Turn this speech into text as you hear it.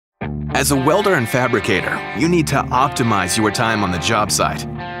As a welder and fabricator, you need to optimize your time on the job site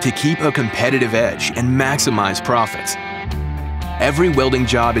to keep a competitive edge and maximize profits. Every welding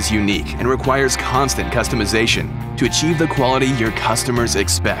job is unique and requires constant customization to achieve the quality your customers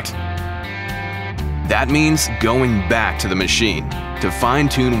expect. That means going back to the machine to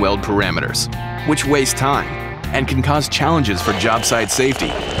fine-tune weld parameters, which waste time and can cause challenges for job site safety.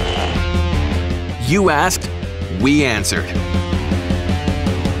 You asked, we answered.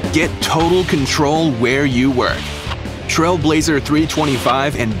 Get total control where you work. Trailblazer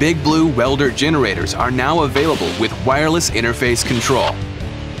 325 and Big Blue welder generators are now available with wireless interface control.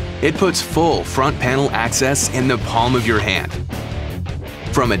 It puts full front panel access in the palm of your hand.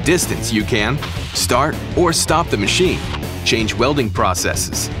 From a distance, you can start or stop the machine, change welding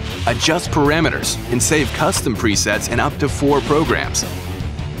processes, adjust parameters, and save custom presets in up to 4 programs.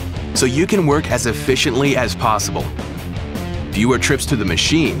 So you can work as efficiently as possible. Fewer trips to the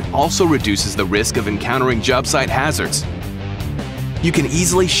machine also reduces the risk of encountering job site hazards. You can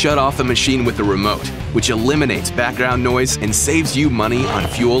easily shut off the machine with the remote, which eliminates background noise and saves you money on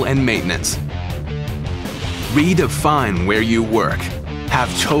fuel and maintenance. Redefine where you work.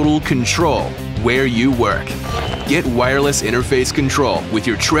 Have total control where you work. Get wireless interface control with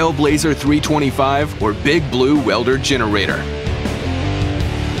your Trailblazer 325 or Big Blue welder generator.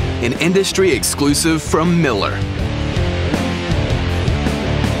 An industry exclusive from Miller.